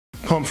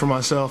pumped for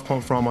myself,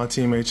 pumped for all my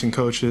teammates and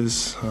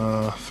coaches.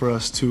 For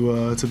us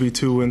to be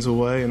 2 wins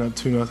away and up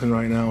 2-0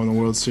 right now in the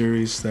World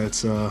Series,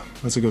 that's a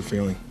good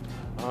feeling.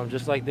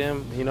 Just like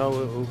them, you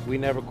know, we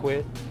never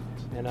quit.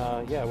 And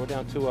yeah, we're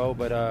down 2-0,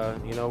 but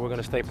you know, we're going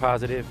to stay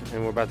positive,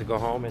 and we're about to go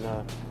home and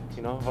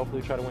you know,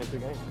 hopefully try to win 3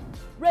 games.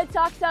 Red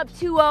Sox up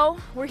 2-0.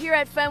 We're here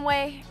at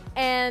Fenway,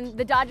 and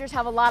the Dodgers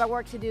have a lot of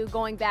work to do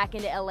going back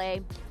into LA.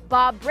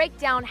 Bob, break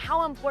down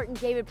how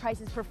important David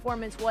Price's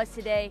performance was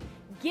today,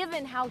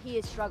 given how he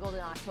has struggled in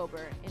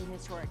October in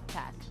historic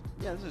past.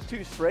 Yeah, this is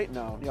 2 straight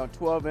now. You know,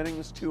 12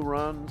 innings, 2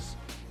 runs,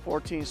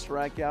 14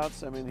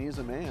 strikeouts. I mean, he's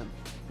a man,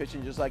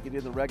 pitching just like he did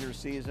in the regular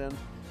season.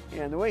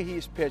 And the way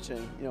he's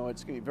pitching, you know,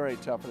 it's going to be very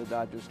tough for the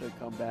Dodgers to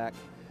come back.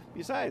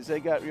 Besides, they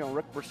got, you know,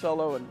 Rick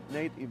Porcello and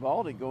Nate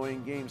Eovaldi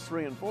going games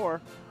 3 and 4.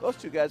 Those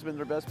 2 guys have been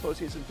their best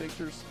postseason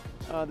pitchers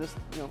this,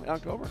 you know, in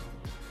October.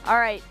 All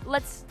right,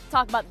 let's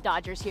talk about the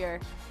Dodgers here.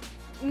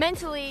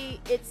 Mentally,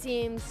 it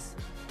seems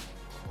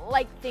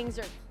like things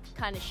are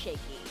kind of shaky.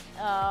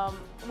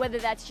 Whether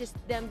that's just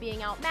them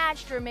being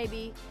outmatched or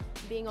maybe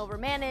being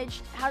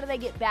overmanaged. How do they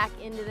get back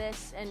into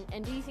this,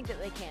 and do you think that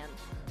they can?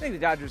 I think the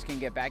Dodgers can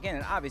get back in,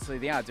 and obviously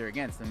the odds are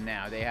against them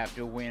now. They have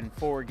to win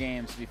 4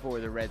 games before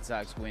the Red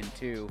Sox win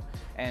 2,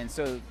 and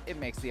so it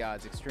makes the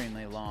odds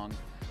extremely long.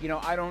 You know,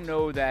 I don't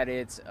know that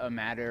it's a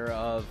matter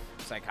of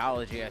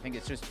psychology. I think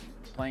it's just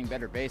playing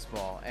better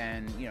baseball,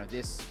 and you know,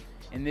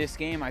 in this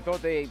game, I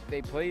thought they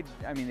played,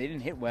 I mean, they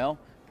didn't hit well.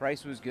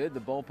 Price was good,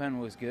 the bullpen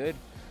was good.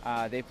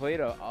 They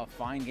played a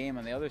fine game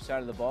on the other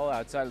side of the ball,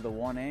 outside of the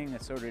 1 inning.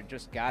 That sort of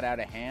just got out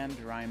of hand.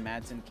 Ryan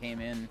Madsen came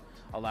in,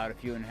 allowed a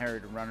few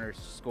inherited runners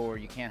to score.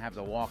 You can't have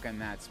the walk in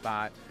that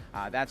spot.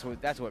 That's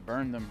what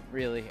burned them,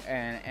 really.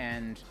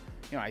 And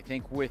you know, I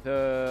think with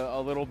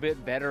a little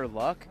bit better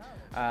luck,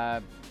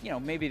 you know,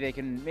 maybe they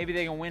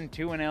can win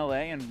 2 in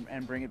LA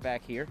and bring it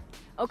back here.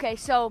 Okay,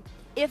 so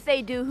if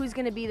they do, who's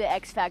going to be the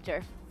X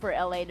factor for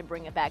LA to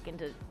bring it back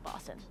into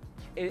Boston?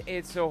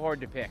 It's so hard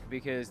to pick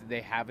because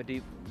they have a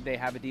deep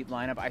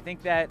lineup. I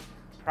think that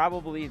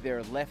probably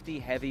their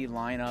lefty-heavy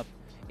lineup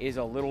is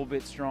a little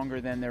bit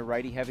stronger than their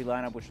righty-heavy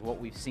lineup, which is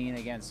what we've seen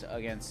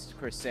against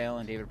Chris Sale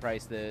and David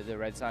Price, the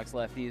Red Sox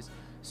lefties.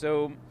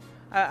 So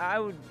I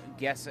would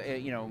guess,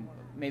 you know,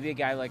 maybe a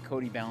guy like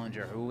Cody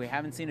Bellinger, who we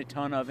haven't seen a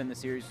ton of in the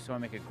series, so I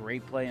make a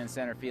great play in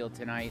center field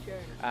tonight. Sure.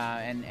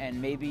 And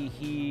maybe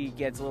he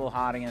gets a little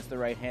hot against the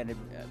right-handed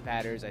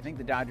batters. I think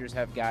the Dodgers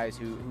have guys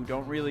who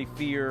don't really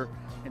fear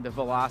the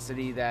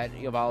velocity that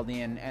Eovaldi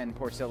and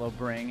Porcello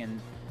bring, and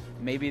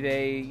maybe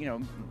they, you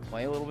know,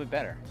 play a little bit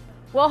better.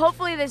 Well,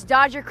 hopefully this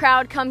Dodger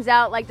crowd comes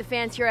out like the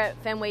fans here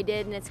at Fenway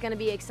did, and it's going to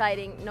be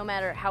exciting no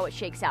matter how it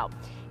shakes out.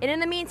 And in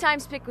the meantime,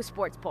 stick with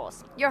Sports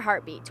Pulse, your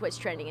heartbeat to what's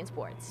trending in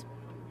sports.